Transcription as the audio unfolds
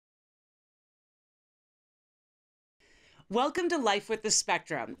Welcome to Life with the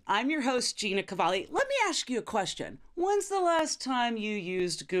Spectrum. I'm your host, Gina Cavalli. Let me ask you a question. When's the last time you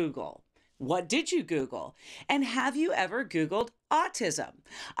used Google? What did you Google? And have you ever Googled autism?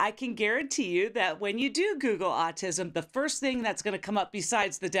 I can guarantee you that when you do Google autism, the first thing that's going to come up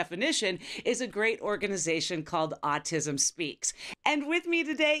besides the definition is a great organization called Autism Speaks. And with me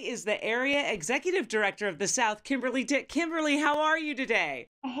today is the Area Executive Director of the South, Kimberly Dick. Kimberly, how are you today?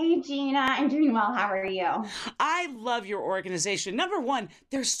 Hey, Gina, I'm doing well. How are you? I love your organization. Number one,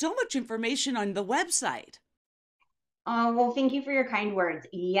 there's so much information on the website. Well, thank you for your kind words.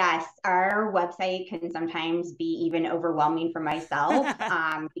 Yes, our website can sometimes be even overwhelming for myself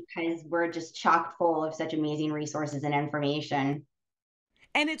because we're just chock full of such amazing resources and information.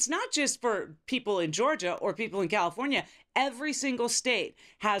 And it's not just for people in Georgia or people in California. Every single state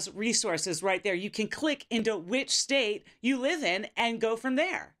has resources right there. You can click into which state you live in and go from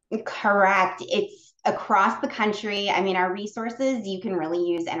there. Correct. It's across the country. I mean, our resources you can really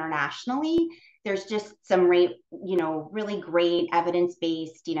use internationally. There's just some really great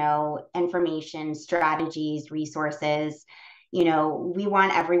evidence-based, information, strategies, resources. We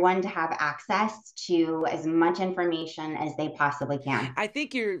want everyone to have access to as much information as they possibly can. I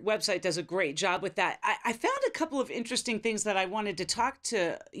think your website does a great job with that. I found a couple of interesting things that I wanted to talk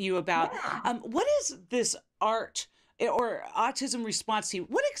to you about. Yeah. What is this art or Autism Response Team?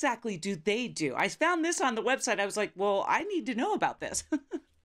 What exactly do they do? I found this on the website. I was like, well, I need to know about this.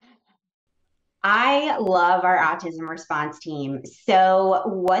 I love our autism response team. So,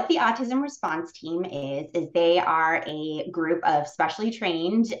 what the autism response team is they are a group of specially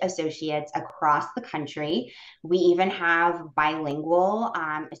trained associates across the country. We even have bilingual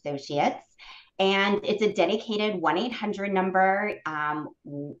associates, and it's a dedicated 1-800 number. I'm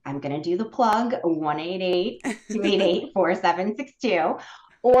going to do the plug 1-888-288-4762.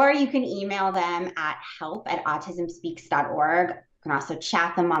 Or you can email them at help@autismspeaks.org. You can also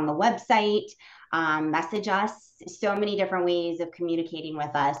chat them on the website, message us, so many different ways of communicating with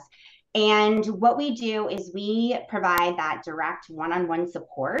us. And what we do is we provide that direct one-on-one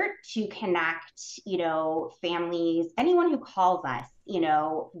support to connect, families, anyone who calls us,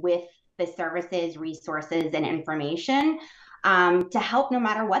 with the services, resources, and information to help no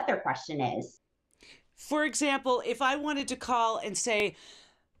matter what their question is. For example, if I wanted to call and say,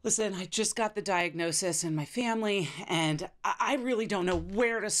 listen, I just got the diagnosis in my family, and I really don't know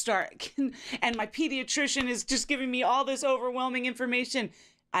where to start. And my pediatrician is just giving me all this overwhelming information.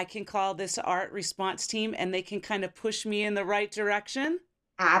 I can call this art response team and they can kind of push me in the right direction.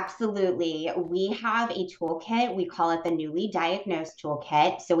 Absolutely. We have a toolkit. We call it the newly diagnosed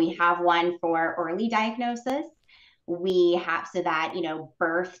toolkit. So we have one for early diagnosis. We have so that,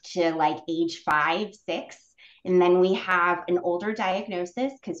 birth to like age 5, 6. And then we have an older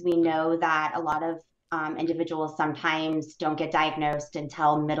diagnosis because we know that a lot of individuals sometimes don't get diagnosed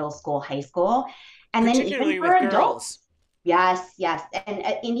until middle school, high school. And then even Particularly for with adults, girls. yes, yes.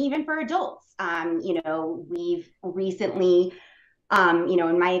 And even for adults, we've recently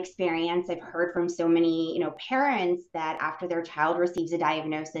in my experience, I've heard from so many, parents that after their child receives a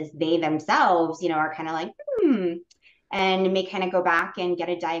diagnosis, they themselves, are kind of like, and may kind of go back and get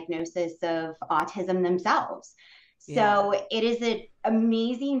a diagnosis of autism themselves. Yeah. So it is an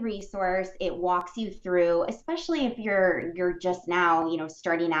amazing resource. It walks you through, especially if you're just now,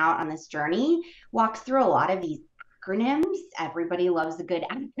 starting out on this journey, walks through a lot of these acronyms. Everybody loves a good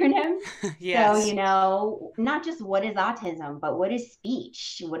acronym. So, Yes. not just what is autism, but what is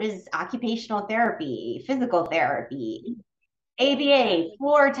speech? What is occupational therapy, physical therapy, ABA,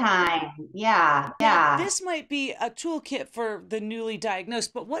 floor time? Yeah, Now, yeah. this might be a toolkit for the newly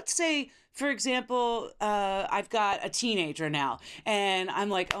diagnosed, but what say, for example, I've got a teenager now, and I'm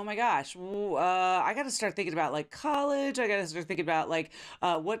like, oh my gosh, I got to start thinking about like college. I got to start thinking about like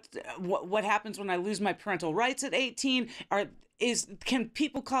what happens when I lose my parental rights at 18. Can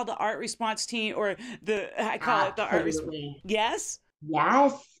people call the art response team or I call it the art response? Absolutely. Yes.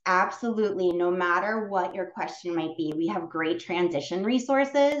 Yes, absolutely. No matter what your question might be, we have great transition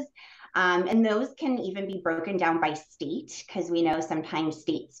resources. And those can even be broken down by state because we know sometimes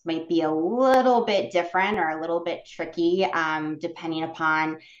states might be a little bit different or a little bit tricky, depending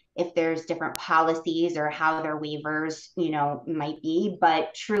upon if there's different policies or how their waivers, might be.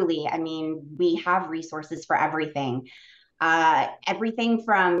 But truly, I mean, we have resources for everything. Everything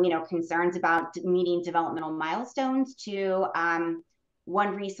from concerns about meeting developmental milestones to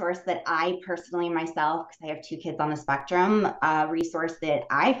one resource that I personally myself, because I have 2 kids on the spectrum, a resource that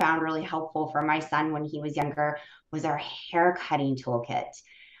I found really helpful for my son when he was younger was our hair cutting toolkit.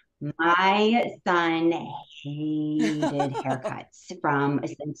 My son hated haircuts from a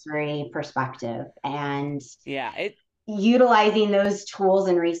sensory perspective. And Yeah. utilizing those tools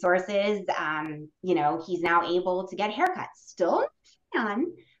and resources, he's now able to get haircuts. Still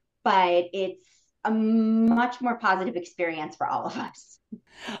on, but it's a much more positive experience for all of us.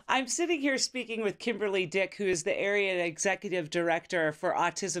 I'm sitting here speaking with Kimberly Dick, who is the area executive director for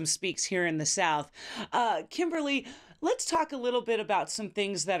Autism Speaks here in the South. Kimberly, let's talk a little bit about some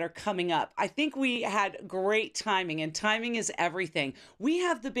things that are coming up. I think we had great timing, and timing is everything. We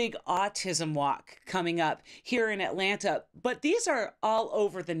have the big autism walk coming up here in Atlanta, but these are all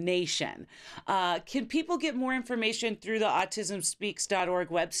over the nation. Can people get more information through the autismspeaks.org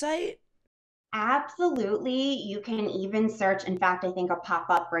website? Absolutely. You can even search. In fact, I think a pop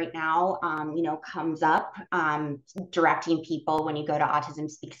up right now, comes up directing people when you go to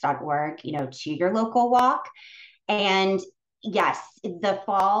autismspeaks.org, to your local walk. And yes, the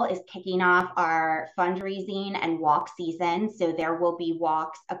fall is kicking off our fundraising and walk season. So there will be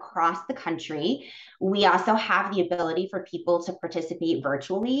walks across the country. We also have the ability for people to participate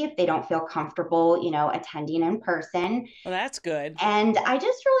virtually if they don't feel comfortable, attending in person. Well, that's good. And I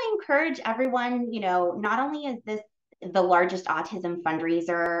just really encourage everyone, not only is this the largest autism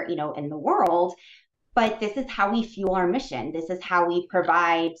fundraiser, in the world, but this is how we fuel our mission. This is how we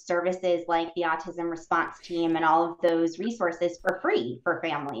provide services like the Autism Response Team and all of those resources for free for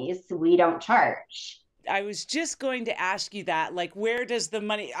families. We don't charge. I was just going to ask you that, like, where does the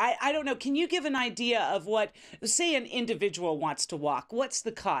money, I don't know. Can you give an idea of what, say an individual wants to walk? What's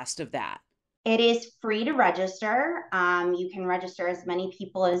the cost of that? It is free to register. You can register as many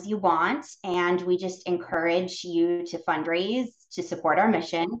people as you want, and we just encourage you to fundraise to support our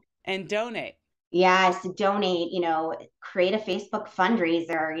mission. And donate. Yes, donate, create a Facebook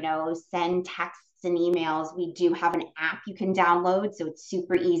fundraiser, send texts and emails. We do have an app you can download, so it's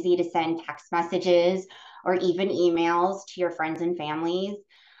super easy to send text messages or even emails to your friends and families.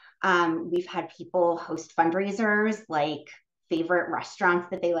 We've had people host fundraisers like favorite restaurants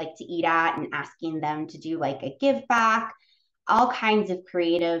that they like to eat at and asking them to do like a give back, all kinds of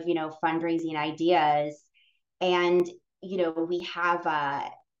creative, fundraising ideas. And, we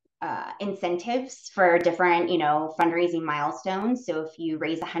have incentives for different, fundraising milestones. So if you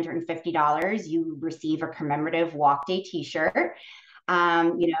raise $150, you receive a commemorative walk day t-shirt,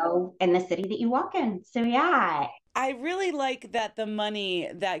 in the city that you walk in. So yeah. I really like that the money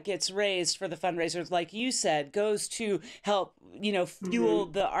that gets raised for the fundraisers, like you said, goes to help, fuel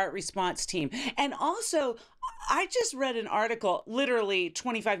Mm-hmm. the art response team. And also, I just read an article literally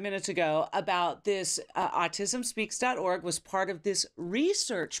 25 minutes ago about this. AutismSpeaks.org was part of this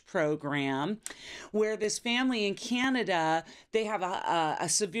research program where this family in Canada, they have a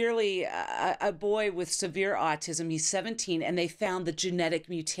severely, a boy with severe autism. He's 17, and they found the genetic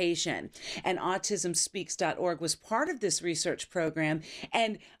mutation. And AutismSpeaks.org was part of this research program.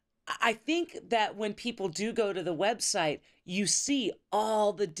 And I think that when people do go to the website, you see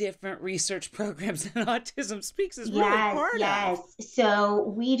all the different research programs that Autism Speaks is really Yes, part of. yes.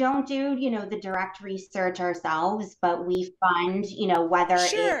 So we don't do, the direct research ourselves, but we fund, whether it's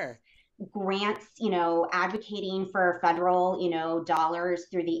Sure. grants, advocating for federal, dollars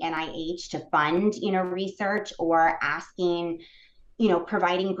through the NIH to fund, research, or asking,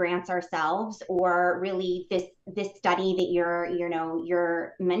 providing grants ourselves, or really this study that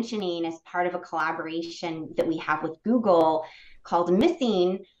you're mentioning as part of a collaboration that we have with Google called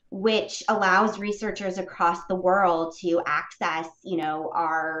Missing, which allows researchers across the world to access,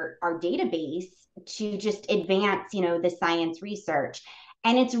 our database to just advance, the science research.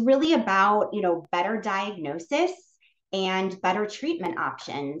 And it's really about, better diagnosis and better treatment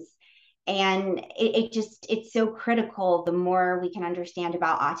options. And it's so critical. The more we can understand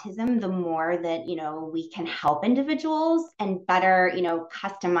about autism, the more that, we can help individuals and better,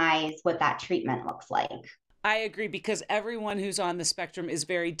 customize what that treatment looks like. I agree because everyone who's on the spectrum is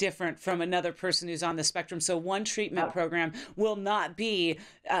very different from another person who's on the spectrum. So one treatment Oh, program will not be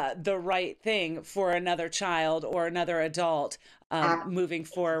the right thing for another child or another adult moving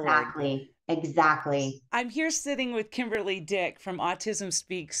forward. exactly. Exactly. I'm here sitting with Kimberly Dick from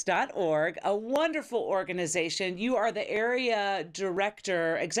AutismSpeaks.org, a wonderful organization. You are the area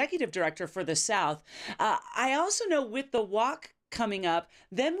director, executive director for the South. I also know with the walk coming up,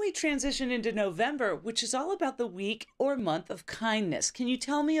 then we transition into November, which is all about the week or month of kindness. Can you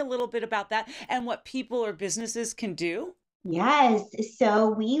tell me a little bit about that and what people or businesses can do? Yes. So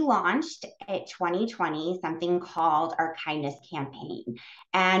we launched at 2020 something called our kindness campaign.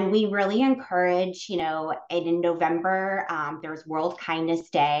 And we really encourage, and in November, there's World Kindness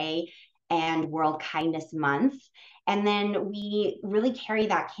Day and World Kindness Month. And then we really carry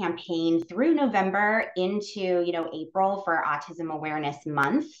that campaign through November into, April for Autism Awareness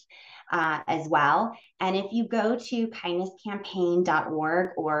Month. as well. And if you go to kindnesscampaign.org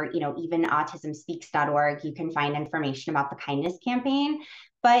or, even autismspeaks.org, you can find information about the kindness campaign.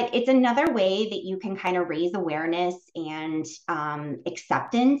 But it's another way that you can kind of raise awareness and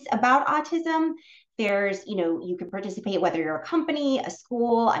acceptance about autism. There's, you can participate whether you're a company, a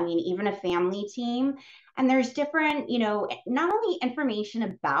school, I mean, even a family team. And there's different, not only information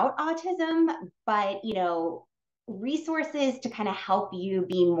about autism, but, resources to kind of help you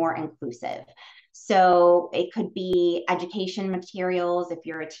be more inclusive. So it could be education materials if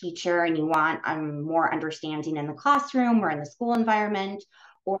you're a teacher and you want more understanding in the classroom or in the school environment,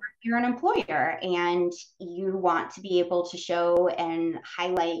 or if you're an employer and you want to be able to show and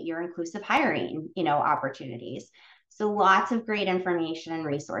highlight your inclusive hiring, opportunities. So lots of great information and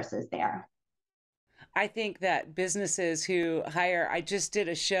resources there. I think that businesses who hire, I just did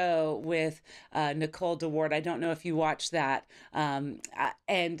a show with Nicole DeWard. I don't know if you watched that.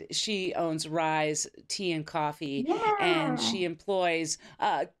 And she owns Rise Tea and Coffee, and Yeah. she employs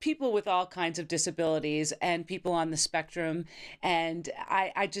people with all kinds of disabilities and people on the spectrum. And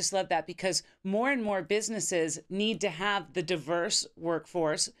I just love that because more and more businesses need to have the diverse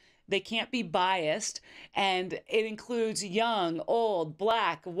workforce. They can't be biased, and it includes young, old,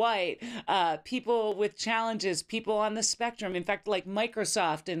 black, white, people with challenges, people on the spectrum. In fact, like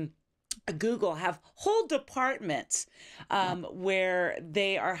Microsoft and Google have whole departments where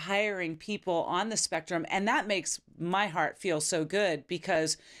they are hiring people on the spectrum, and that makes my heart feel so good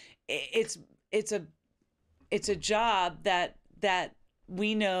because it's it's a it's a job that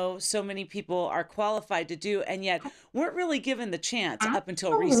we know so many people are qualified to do, and yet weren't really given the chance up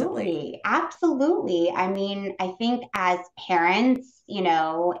until recently. Absolutely. Absolutely. I mean, I think as parents,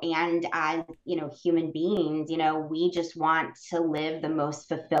 and as, human beings, we just want to live the most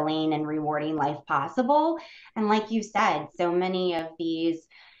fulfilling and rewarding life possible. And like you said, so many of these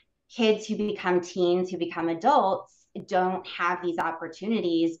kids who become teens, who become adults, don't have these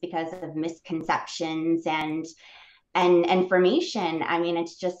opportunities because of misconceptions and information. I mean,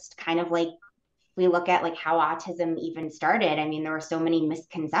 it's just kind of like we look at like how autism even started. I mean, there were so many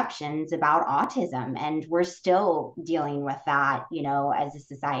misconceptions about autism, and we're still dealing with that, as a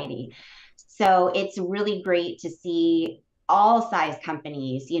society. So it's really great to see all size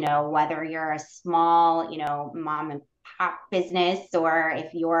companies, whether you're a small, mom and pop business, or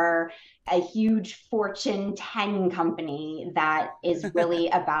if you're a huge Fortune 10 company that is really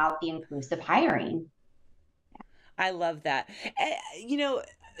about the inclusive hiring. I love that. You know,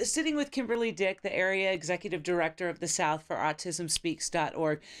 sitting with Kimberly Dick, the area executive director of the South for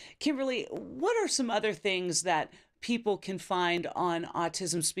AutismSpeaks.org. Kimberly, what are some other things that people can find on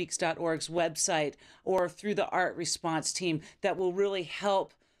AutismSpeaks.org's website or through the art response team that will really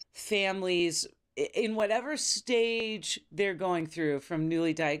help families in whatever stage they're going through, from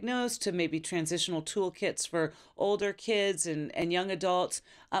newly diagnosed to maybe transitional toolkits for older kids and young adults?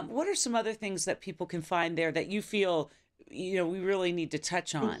 What are some other things that people can find there that you feel, we really need to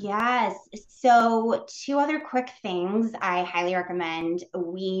touch on? Yes. So, two other quick things I highly recommend.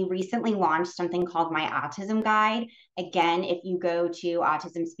 We recently launched something called My Autism Guide. Again, if you go to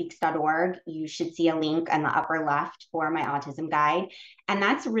autismspeaks.org, you should see a link on the upper left for My Autism Guide. And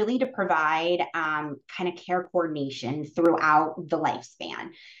that's really to provide kind of care coordination throughout the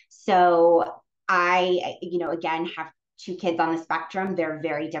lifespan. So, again, have two kids on the spectrum. They're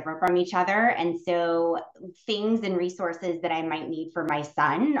very different from each other. And so things and resources that I might need for my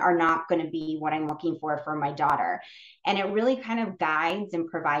son are not going to be what I'm looking for my daughter. And it really kind of guides and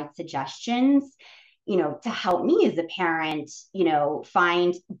provides suggestions, to help me as a parent,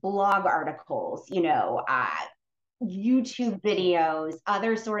 find blog articles, YouTube videos,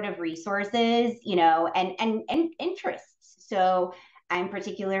 other sort of resources, and interests. So I'm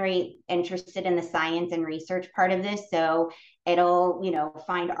particularly interested in the science and research part of this. So it'll,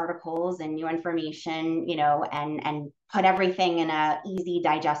 find articles and new information, and put everything in a easy,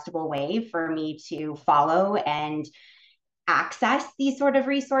 digestible way for me to follow and access these sort of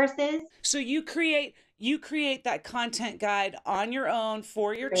resources. So you create that content guide on your own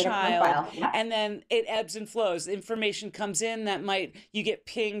for your Create a child, profile. Yep. and then it ebbs and flows. Information comes in that might, you get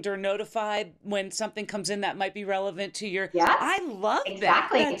pinged or notified when something comes in that might be relevant to your. Yes, I love that.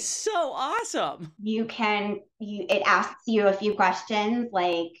 That's exactly. so awesome. It asks you a few questions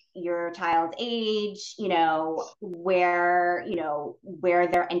like your child's age, where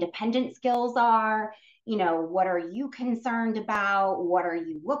their independent skills are, what are you concerned about, what are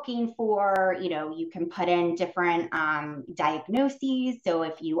you looking for. You can put in different diagnoses. So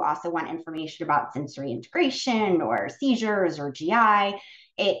if you also want information about sensory integration or seizures or GI,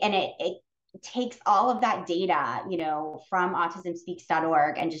 it takes all of that data, from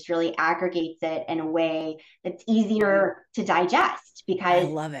autismspeaks.org and just really aggregates it in a way that's easier to digest. I Because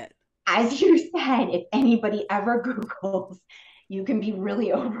love it. as you said, if anybody ever Googles, you can be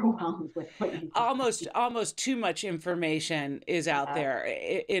really overwhelmed with what you Almost too much information is out find. there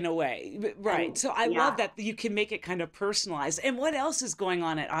in a way. Right. And So I love yeah. that you can make it kind of personalized. And what else is going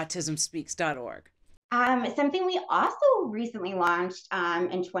on at autismspeaks.org? Something we also recently launched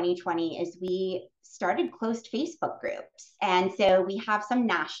in 2020 is we started closed Facebook groups. And so we have some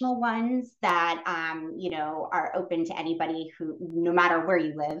national ones that, are open to anybody who, no matter where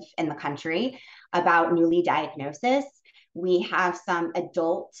you live in the country, about newly diagnosis. We have some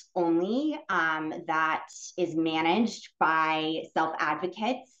adult only that is managed by self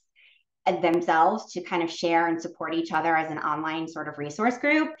advocates themselves to kind of share and support each other as an online sort of resource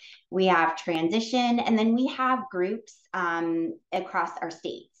group. We have transition, and then we have groups across our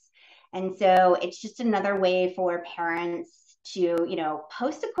states. And so it's just another way for parents to,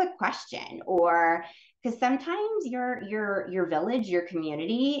 post a quick question, or because sometimes your village, your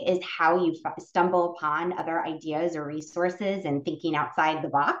community is how you stumble upon other ideas or resources and thinking outside the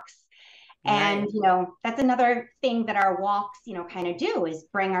box. And, Right. that's another thing that our walks, kind of do, is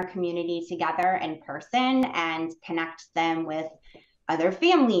bring our community together in person and connect them with other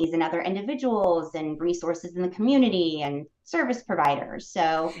families and other individuals and resources in the community and service providers.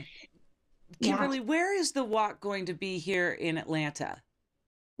 So, yeah, Kimberly, where is the walk going to be here in Atlanta?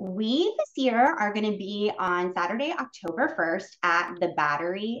 we this year are going to be on Saturday, October 1st at the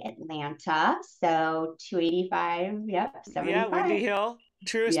Battery, Atlanta. So 285, yep, Yeah, 75. Windy Hill,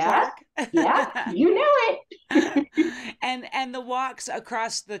 Truist Yeah, Park. yeah, you know it. And the walks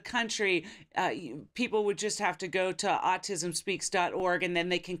across the country, people would just have to go to autismspeaks.org and then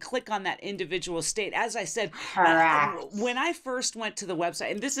they can click on that individual state. As I said, Correct. when I first went to the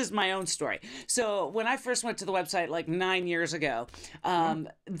website, and this is my own story. So when I first went to the website like 9 years ago, Yeah.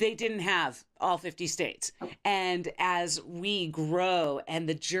 they didn't have all 50 states. And as we grow and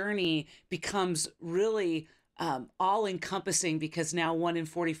the journey becomes really all encompassing, because now 1 in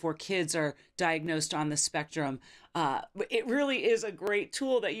 44 kids are diagnosed on the spectrum. It really is a great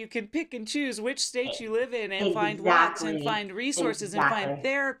tool that you can pick and choose which states you live in and find walks and Exactly. find resources and find Exactly.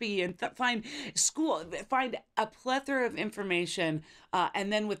 therapy and find school, find a plethora of information.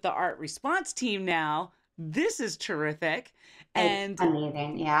 And then with the art response team now, this is terrific. It's And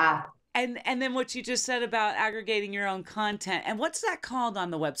amazing. Yeah. and then what you just said about aggregating your own content. And what's that called on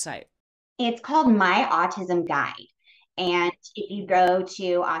the website? It's called My Autism Guide. And if you go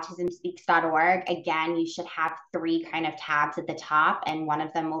to autismspeaks.org, again, you should have three kind of tabs at the top. And one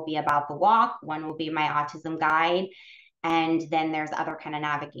of them will be about the walk, one will be My Autism Guide. And then there's other kind of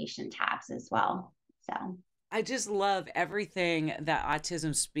navigation tabs as well. So I just love everything that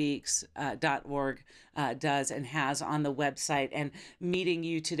autismspeaks.org does and has on the website. And meeting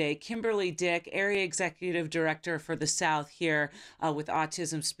you today, Kimberly Dick, Area Executive Director for the South here with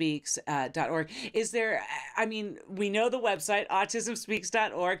autismspeaks.org. Is there, I mean, we know the website,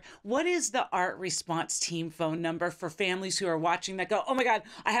 autismspeaks.org. What is the Art Response Team phone number for families who are watching that go, oh my God,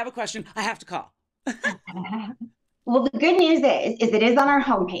 I have a question, I have to call? well, the good news is it is on our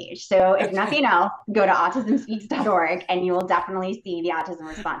homepage. So if Okay. nothing else, go to autismspeaks.org and you will definitely see the autism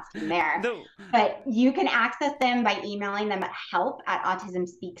response team there. The But you can access them by emailing them at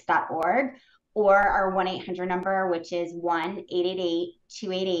help@autismspeaks.org, or our 1-800 number, which is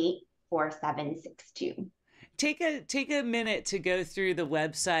 1-888-288-4762. take a minute to go through the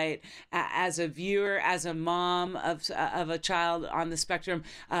website as a viewer, as a mom of a child on the spectrum.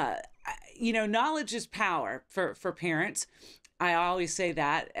 Knowledge is power for parents. I always say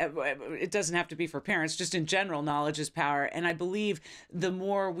that. It doesn't have to be for parents, just in general, knowledge is power. And I believe the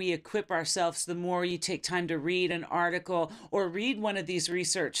more we equip ourselves, the more you take time to read an article or read one of these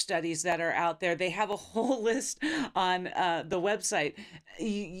research studies that are out there. They have a whole list on the website.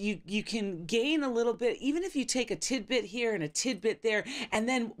 You can gain a little bit, even if you take a tidbit here and a tidbit there, and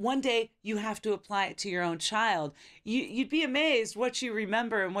then one day you have to apply it to your own child. You'd be amazed what you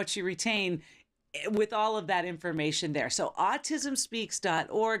remember and what you retain with all of that information there. So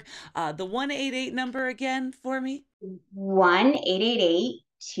autismspeaks.org, the 188 number again for me.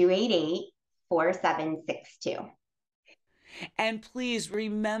 1-888-288-4762. And please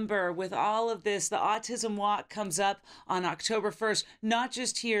remember, with all of this, the Autism Walk comes up on October 1st, not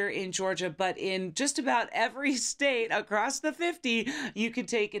just here in Georgia, but in just about every state across the 50. You can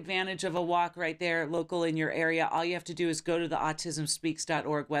take advantage of a walk right there, local in your area. All you have to do is go to the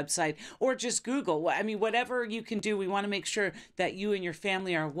autismspeaks.org website or just Google. I mean, whatever you can do, we want to make sure that you and your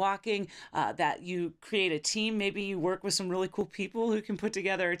family are walking, that you create a team. Maybe you work with some really cool people who can put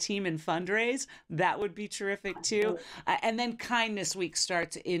together a team and fundraise. That would be terrific too. And then Kindness Week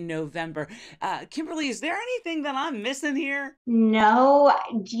starts in November. Kimberly, is there anything that I'm missing here? No,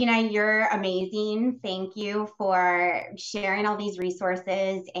 Gina, you're amazing. Thank you for sharing all these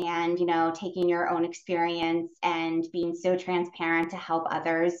resources and, taking your own experience and being so transparent to help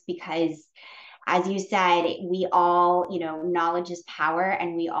others because as you said, we all, knowledge is power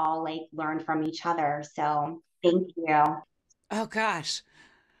and we all like learn from each other. So thank you. Oh gosh.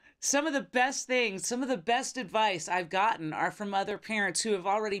 Some of the best things, some of the best advice I've gotten are from other parents who have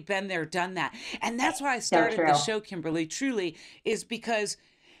already been there, done that. And that's why I So started the true. show, Kimberly, truly, is because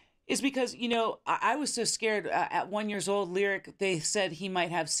I was so scared. At 1 year old, Lyric, they said he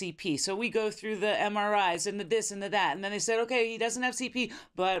might have CP. So we go through the MRIs and the this and the that, and then they said, okay, he doesn't have CP,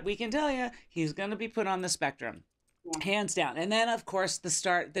 but we can tell you he's going to be put on the spectrum. Yeah. Hands down. And then, of course,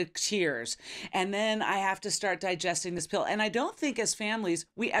 the tears. And then I have to start digesting this pill. And I don't think as families,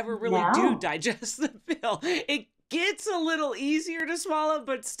 we ever really do No. digest the pill. It gets a little easier to swallow,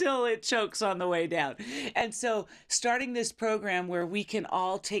 but still it chokes on the way down. And so starting this program where we can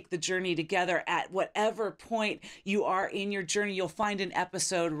all take the journey together at whatever point you are in your journey, you'll find an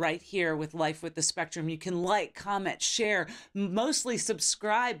episode right here with Life with the Spectrum. You can like, comment, share, mostly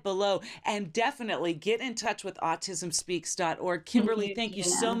subscribe below, and definitely get in touch with autismspeaks.org. Kimberly, thank you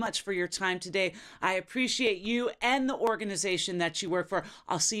so Gina. much for your time today. I appreciate you and the organization that you work for.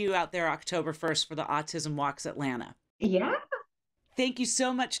 I'll see you out there October 1st for the Autism Walks Atlanta. Yeah. Thank you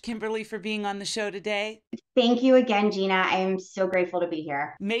so much, Kimberly, for being on the show today. Thank you again, Gina. I am so grateful to be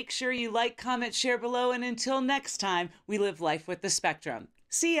here. Make sure you like, comment, share below, and until next time, we live life with the spectrum.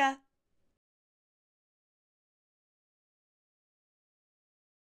 See ya.